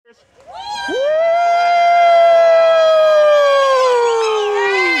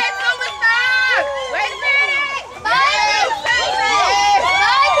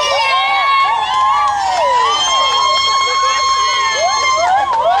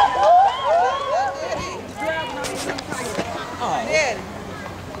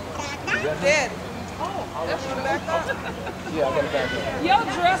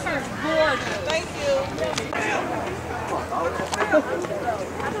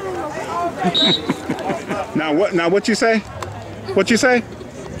Now what? Now what you say? What you say?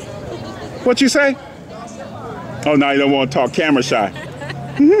 What you say? Oh, now you don't want to talk. Camera shy.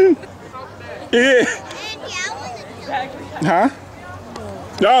 Yeah. Huh?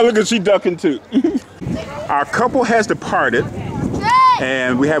 Oh, look at she ducking too. Our couple has departed,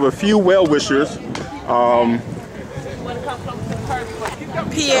 and we have a few well-wishers.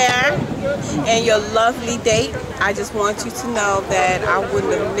 Pierre and your lovely date, I just want you to know that I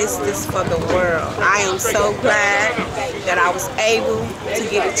wouldn't have missed this for the world. I am so glad that I was able to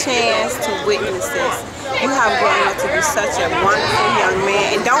get a chance to witness this. You have grown up to be such a wonderful young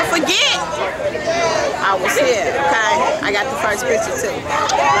man. And don't forget, I was here, okay? I got the first picture too.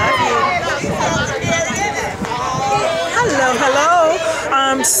 Love you. Hello, hello.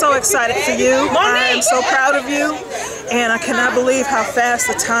 I'm so excited for you. I'm so proud of you. And I cannot believe how fast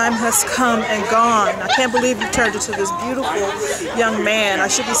the time has come and gone. I can't believe you turned into this beautiful young man. I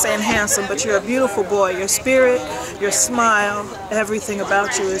should be saying handsome, but you're a beautiful boy. Your spirit, your smile, everything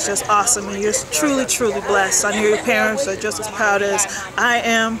about you is just awesome. And you're truly, truly blessed. I know your parents are just as proud as I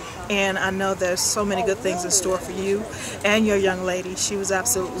am. And I know there's so many good things in store for you and your young lady. She was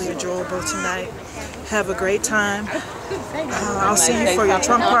absolutely adorable tonight. Have a great time. I'll see you for your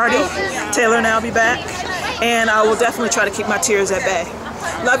trunk party. Taylor and I'll be back. And I will definitely try to keep my tears at bay.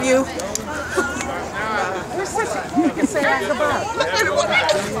 Love you.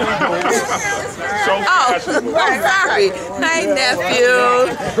 Oh, sorry. Hey,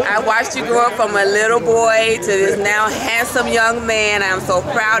 nephew. I watched you grow up from a little boy to this now handsome young man. I'm so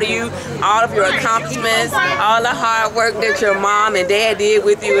proud of you. All of your accomplishments, all the hard work that your mom and dad did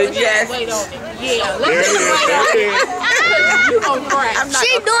with you is just... Yeah,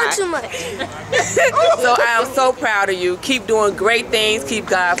 she doing too much. So I am so proud of you. Keep doing great things. Keep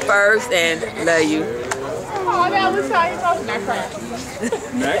God first, and love you.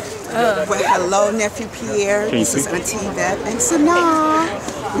 Next. Well, hello, nephew Pierre. This is Auntie Yvette and Sana.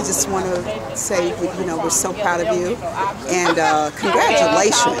 We just want to say, you know, we're so proud of you, and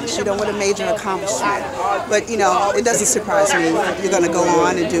congratulations. You know, what a major accomplishment. But you know, it doesn't surprise me. You're going to go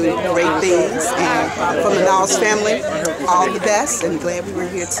on and do great things. And from the Niles family, all the best. And glad we were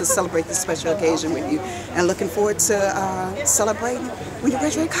here to celebrate this special occasion with you. And looking forward to celebrating when you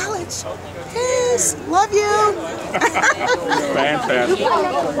graduate college. Yes, love you. Fantastic.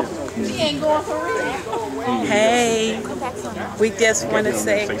 Hey, we just want to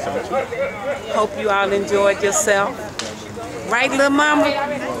say, hope you all enjoyed yourself. Right, little mama?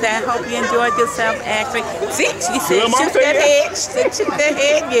 That hope you enjoyed yourself, actually. See, she said, shoot that head. She said, shoot that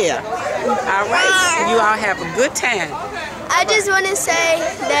head, yeah. All right, you all have a good time. I just want to say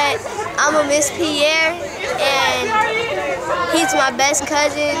that I'm a Miss Pierre, and he's my best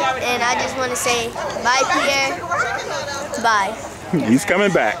cousin, and I just want to say bye, Pierre. Bye. He's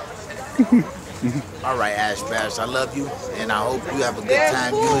coming back. All right, Ash Bash, I love you, and I hope you have a good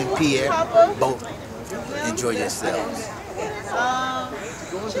time. You and Pierre both enjoy yourselves. I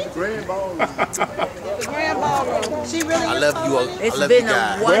love you. It's been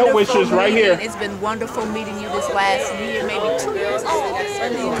a wonderful right here. It's been wonderful meeting you this last year, maybe 2 years.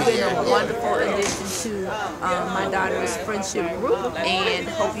 And it's been a wonderful addition to my daughter's friendship group, and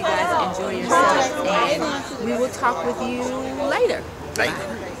hope you guys enjoy yourself. And we will talk with you later. Bye.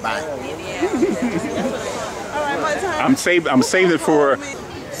 I'm saving it for.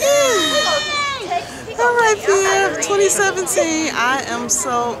 All right, Pierre, 2017,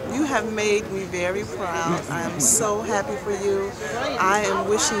 you have made me very proud. I am so happy for you. I am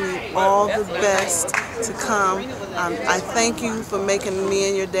wishing you all the best to come. I thank you for making me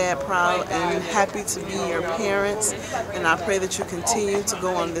and your dad proud, and happy to be your parents. And I pray that you continue to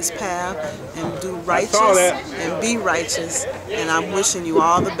go on this path and do righteous and be righteous. And I'm wishing you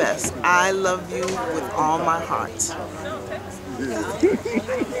all the best. I love you with all my heart.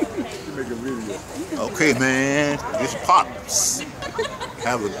 Okay, man, it's Pops.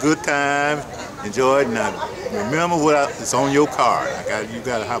 Have a good time, enjoy it. Now, remember it's on your card. You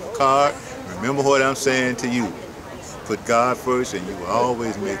gotta have a card. Remember what I'm saying to you. Put God first, and you will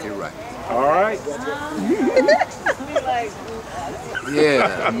always make it right. All right.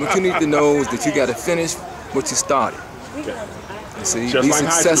 Yeah, what you need to know is that you gotta finish what you started. You see, Just be like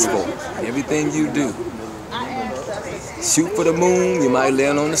successful in everything you do. Shoot for the moon, you might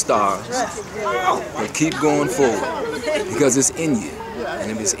land on the stars. But keep going forward, because it's in you. And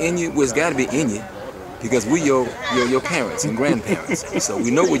if it's in you, well, it's gotta be in you, because we're your parents and grandparents. So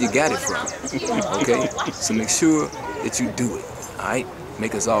we know where you got it from, okay? So make sure that you do it, all right?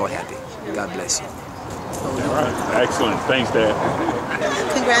 Make us all happy. God bless you. All right, excellent. Thanks, Dad.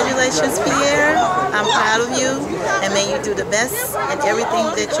 congratulations, Pierre. I'm proud of you, and may you do the best in everything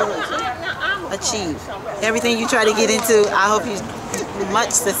that you achieve. Everything you try to get into, I hope you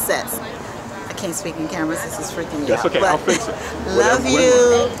much success. I can't speak in cameras, this is freaking me That's out. okay, I'll fix it. Love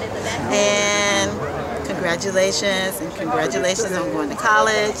you, and congratulations on going to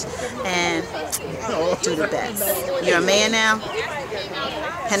college, and do the best. You're a man now,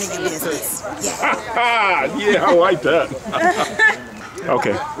 handle your business. Yeah. Yeah, I like that.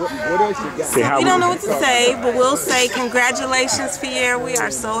 Okay. We don't know what to say, but we'll say congratulations, Pierre. We are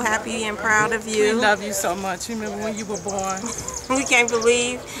so happy and proud of you. We love you so much. Remember when you were born? We can't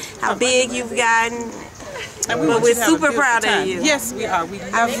believe how big you've gotten, but we're super proud of you. Yes, we are. We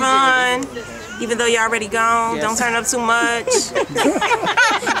have fun, even though you're already gone. Yes. Don't turn up too much,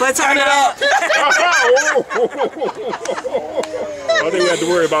 but turn up. I think we have to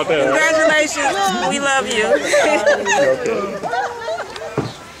worry about that. Congratulations. We love you. Okay.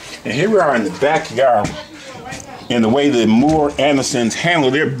 And here we are in the backyard in the way the Moore Andersons handle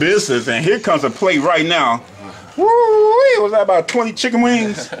their business. And here comes a plate right now. Woo! Was that about 20 chicken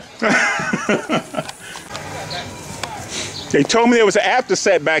wings? They told me there was an after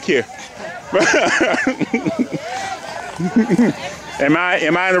set back here. Am I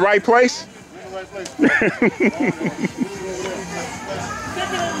in the right place?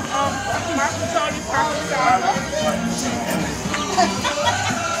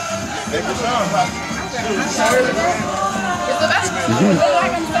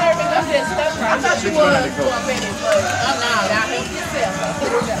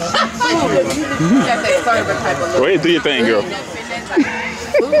 Go ahead, do your thing, girl.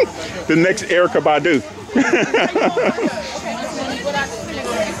 The next Erykah Badu.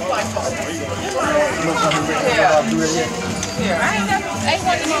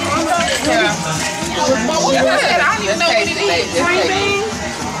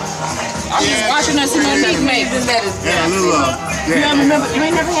 I'm just watching us in the make. Yeah, a little, You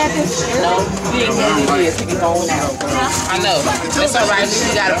ain't never had this? No. You ain't had this. You can go out. I know. That's all right.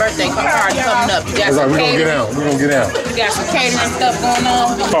 We got a birthday party coming up. You got some catering. We're going to get out. You got some catering stuff going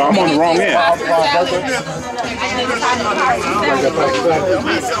on. Oh, I'm on the wrong end.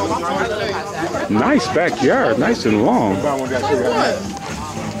 Nice backyard. Nice and long.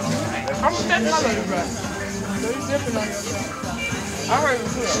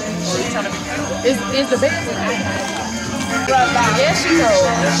 Is the big Yes, you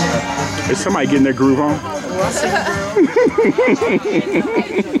know. Is somebody getting their groove on? I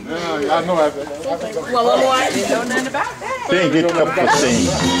know that. Well, I didn't know nothing about that. They ain't get a couple of things.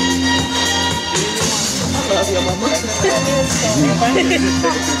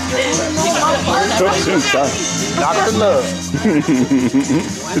 Dr. Love.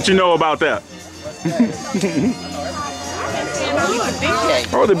 What you know about that?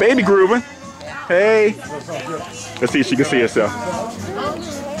 Oh, the baby grooving. Hey. Let's see if she can see herself.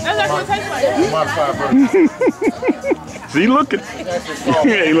 See, looking.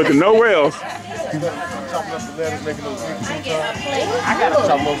 Ain't looking nowhere else. I got to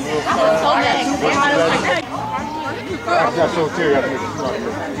chop over real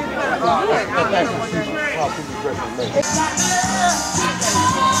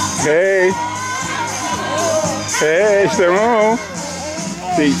Hey. Hey, Sharon.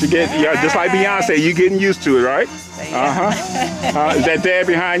 See, you get, yeah, just like Beyonce, you getting used to it, right? Uh-huh. Is that dad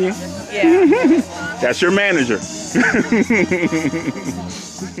behind you? Yeah. That's your manager.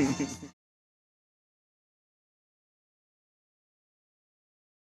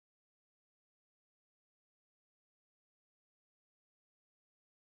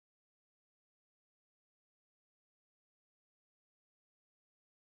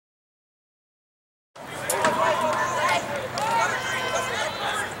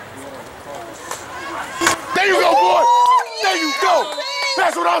 There you go, boy. There you go.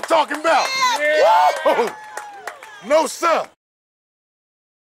 That's what I'm talking about. Whoa. No, sir.